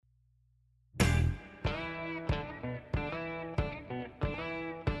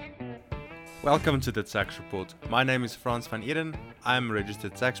Welcome to the Tax Report. My name is Frans van Eden. I'm a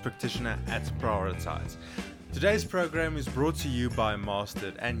registered tax practitioner at Prioritize. Today's program is brought to you by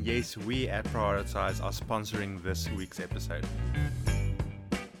Mastered, and yes, we at Prioritize are sponsoring this week's episode.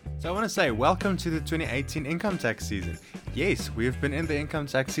 So I want to say welcome to the 2018 income tax season. Yes, we have been in the income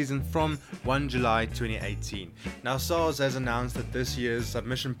tax season from 1 July 2018. Now SARS has announced that this year's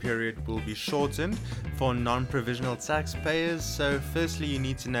submission period will be shortened for non-provisional taxpayers. So firstly, you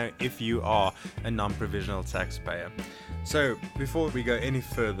need to know if you are a non-provisional taxpayer. So before we go any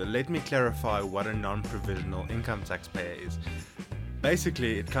further, let me clarify what a non-provisional income taxpayer is.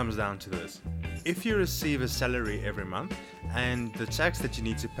 Basically, it comes down to this. If you receive a salary every month and the tax that you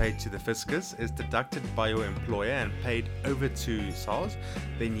need to pay to the fiscus is deducted by your employer and paid over to SARS,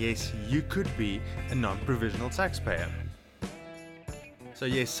 then yes, you could be a non-provisional taxpayer. So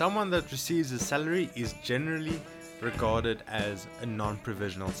yes, someone that receives a salary is generally regarded as a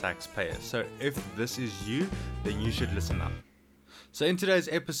non-provisional taxpayer. So if this is you, then you should listen up. So in today's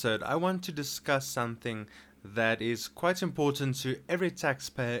episode, I want to discuss something that is quite important to every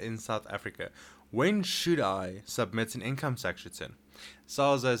taxpayer in South Africa. When should I submit an income tax return?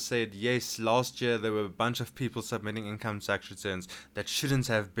 SARS has said, yes, last year there were a bunch of people submitting income tax returns that shouldn't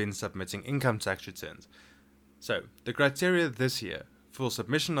have been submitting income tax returns. So, the criteria this year for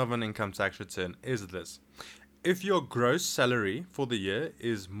submission of an income tax return is this. If your gross salary for the year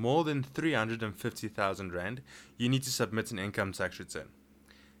is more than 350,000 Rand, you need to submit an income tax return.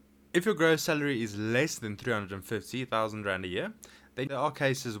 If your gross salary is less than 350,000 Rand a year, then there are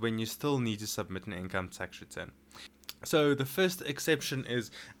cases when you still need to submit an income tax return. So the first exception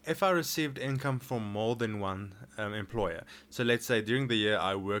is if I received income from more than one employer. So let's say during the year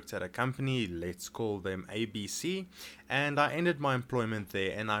I worked at a company, let's call them ABC, and I ended my employment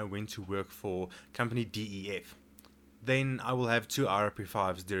there and I went to work for company DEF. Then I will have 2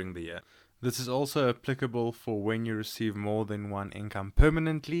 RP5s during the year. This is also applicable for when you receive more than one income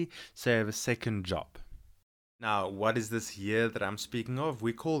permanently, say you have a second job. Now, what is this year that I'm speaking of?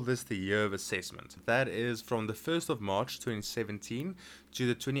 We call this the year of assessment. That is from the 1st of March 2017 to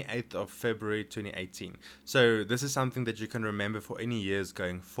the 28th of February 2018. So this is something that you can remember for any years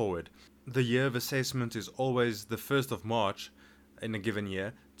going forward. The year of assessment is always the 1st of March in a given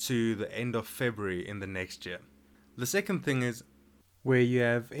year to the end of February in the next year. The second thing is where you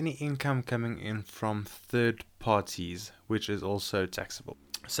have any income coming in from third parties, which is also taxable.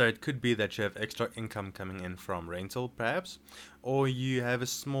 So it could be that you have extra income coming in from rental perhaps, or you have a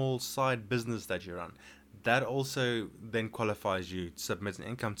small side business that you run. That also then qualifies you to submit an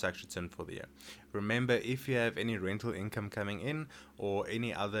income tax return for the year. Remember, if you have any rental income coming in or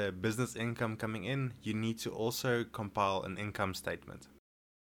any other business income coming in, you need to also compile an income statement.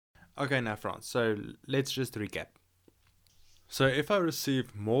 Okay, now Frans, so let's just recap. So if I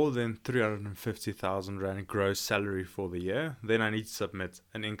receive more than 350,000 Rand gross salary for the year, then I need to submit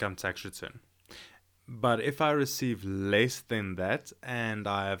an income tax return. But if I receive less than that and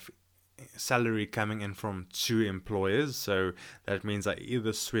I have salary coming in from 2 employers, so that means I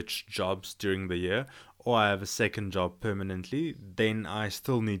either switch jobs during the year or I have a second job permanently, then I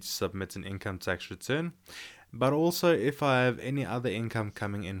still need to submit an income tax return. But also if I have any other income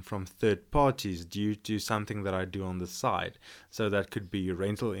coming in from third parties due to something that I do on the side. So that could be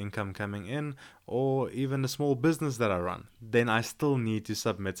rental income coming in or even a small business that I run. Then I still need to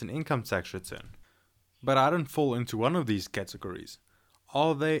submit an income tax return. But I don't fall into one of these categories.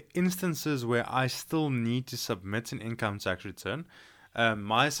 Are there instances where I still need to submit an income tax return?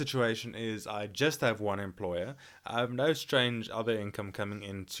 My situation is I just have one employer. I have no strange other income coming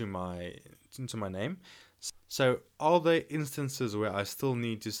into my name. So, are there instances where I still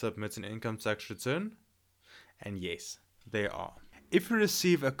need to submit an income tax return? And yes, there are. If you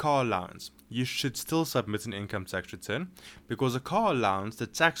receive a car allowance, you should still submit an income tax return because a car allowance, the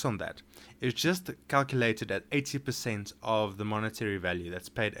tax on that, is just calculated at 80% of the monetary value that's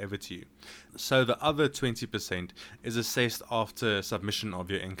paid over to you. So the other 20% is assessed after submission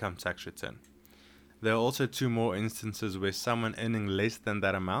of your income tax return. There are also 2 more instances where someone earning less than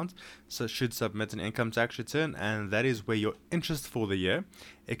that amount should submit an income tax return, and that is where your interest for the year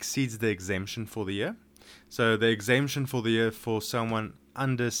exceeds the exemption for the year. So the exemption for the year for someone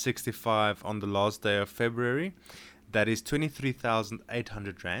under 65 on the last day of February, that is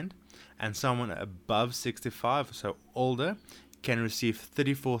 23,800 Rand, and someone above 65, so older, can receive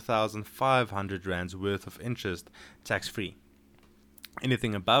 34,500 Rands worth of interest tax-free.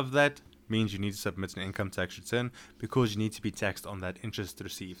 Anything above that means you need to submit an income tax return because you need to be taxed on that interest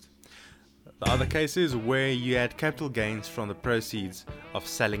received. The other case is where you had capital gains from the proceeds of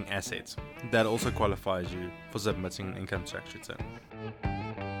selling assets. That also qualifies you for submitting an income tax return.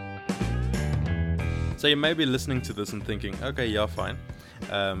 So you may be listening to this and thinking, okay, yeah, fine.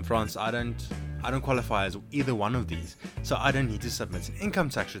 France, I don't qualify as either one of these, so I don't need to submit an income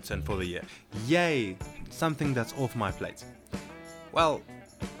tax return for the year. Yay, something that's off my plate. Well,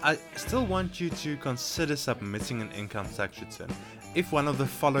 I still want you to consider submitting an income tax return if one of the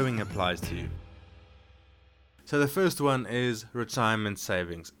following applies to you. So the first one is retirement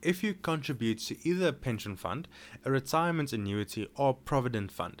savings. If you contribute to either a pension fund, a retirement annuity, or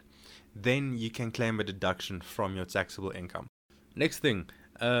provident fund, then you can claim a deduction from your taxable income. Next thing,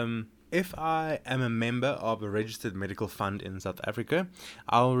 if I am a member of a registered medical fund in South Africa,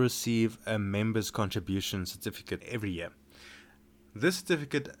 I'll receive a member's contribution certificate every year. This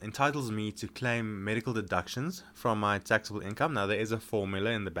certificate entitles me to claim medical deductions from my taxable income. Now, there is a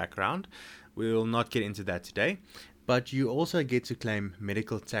formula in the background. We will not get into that today, but you also get to claim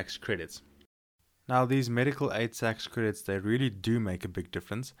medical tax credits. Now, these medical aid tax credits, they really do make a big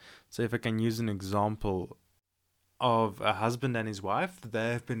difference. So if I can use an example of a husband and his wife,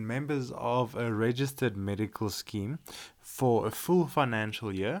 they have been members of a registered medical scheme for a full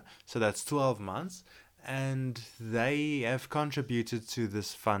financial year, so that's 12 months, and they have contributed to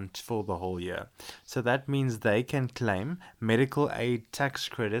this fund for the whole year. So that means they can claim medical aid tax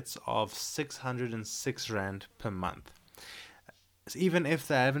credits of 606 Rand per month. So even if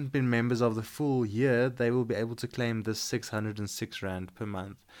they haven't been members of the full year, they will be able to claim this 606 Rand per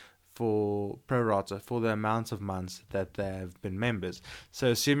month for pro rata, for the amount of months that they have been members.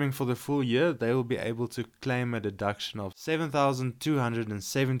 So assuming for the full year, they will be able to claim a deduction of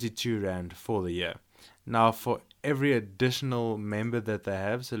 7,272 Rand for the year. Now, for every additional member that they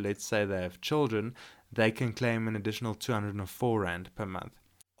have, so let's say they have children, they can claim an additional 204 Rand per month.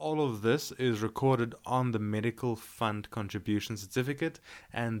 All of this is recorded on the medical fund contribution certificate,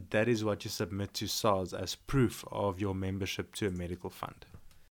 and that is what you submit to SARS as proof of your membership to a medical fund.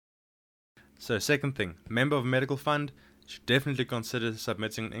 So second thing, member of a medical fund, should definitely consider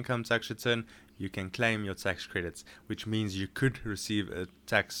submitting an income tax return. You can claim your tax credits, which means you could receive a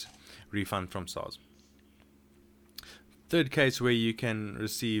tax refund from SARS. Third case where you can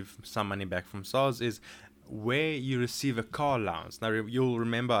receive some money back from SARS is where you receive a car allowance. Now, you'll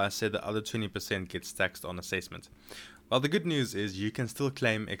remember I said the other 20% gets taxed on assessment. Well, the good news is you can still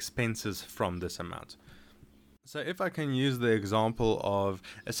claim expenses from this amount. So if I can use the example of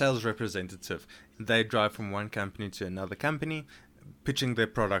a sales representative, they drive from one company to another company, pitching their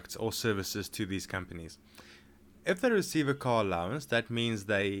products or services to these companies. If they receive a car allowance, that means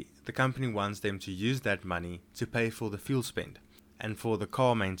the company wants them to use that money to pay for the fuel spend and for the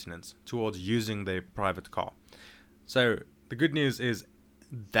car maintenance towards using their private car. So the good news is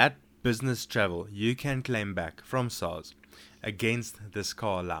that business travel you can claim back from SARS against this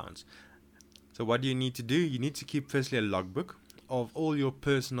car allowance. So what do you need to do? You need to keep firstly a logbook of all your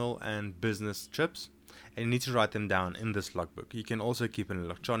personal and business trips, and you need to write them down in this logbook. You can also keep an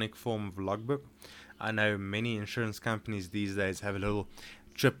electronic form of logbook. I know many insurance companies these days have a little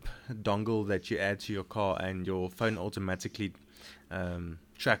trip dongle that you add to your car, and your phone automatically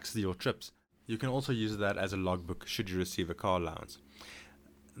tracks your trips. You can also use that as a logbook should you receive a car allowance.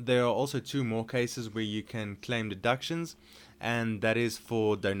 There are also two more cases where you can claim deductions, and that is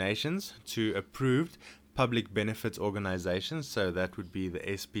for donations to approved public benefits organizations. So that would be the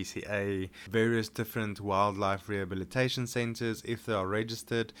SPCA, various different wildlife rehabilitation centers if they are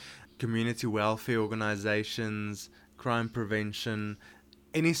registered, community welfare organizations, crime prevention,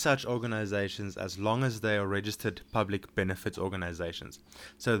 any such organizations as long as they are registered public benefits organizations.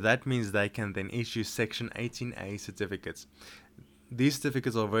 So that means they can then issue Section 18A certificates. These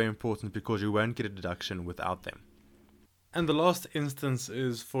certificates are very important because you won't get a deduction without them. And the last instance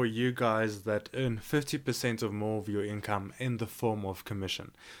is for you guys that earn 50% or more of your income in the form of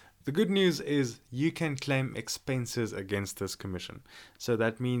commission. The good news is you can claim expenses against this commission. So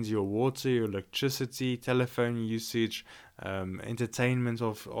that means your water, your electricity, telephone usage, entertainment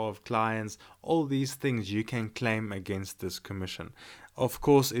of clients, all these things you can claim against this commission. Of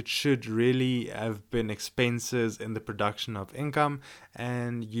course, it should really have been expenses in the production of income,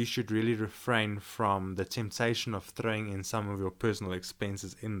 and you should really refrain from the temptation of throwing in some of your personal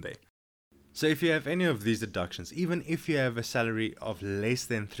expenses in there. So if you have any of these deductions, even if you have a salary of less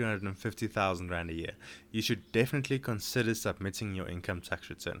than 350,000 Rand a year, you should definitely consider submitting your income tax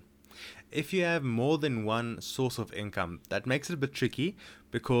return. If you have more than one source of income, that makes it a bit tricky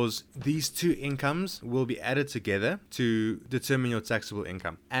because these two incomes will be added together to determine your taxable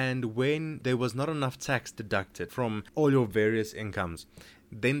income. And when there was not enough tax deducted from all your various incomes,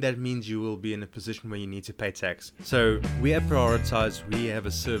 then that means you will be in a position where you need to pay tax. So we at Prioritize, we have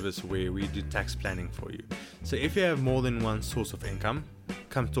a service where we do tax planning for you. So if you have more than one source of income,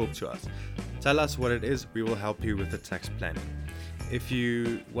 come talk to us. Tell us what it is, we will help you with the tax planning. If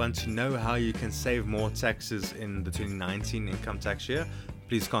you want to know how you can save more taxes in the 2019 income tax year,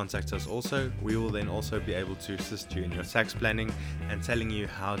 please contact us also. We will then also be able to assist you in your tax planning and telling you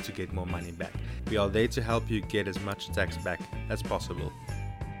how to get more money back. We are there to help you get as much tax back as possible.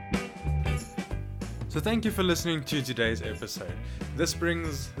 So thank you for listening to today's episode. This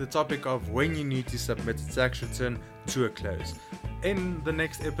brings the topic of when you need to submit a tax return to a close. In the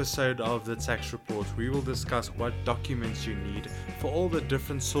next episode of the tax report, we will discuss what documents you need for all the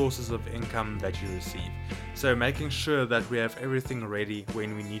different sources of income that you receive. So making sure that we have everything ready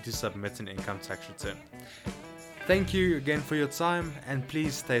when we need to submit an income tax return. Thank you again for your time, and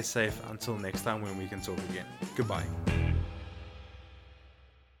please stay safe until next time when we can talk again. Goodbye.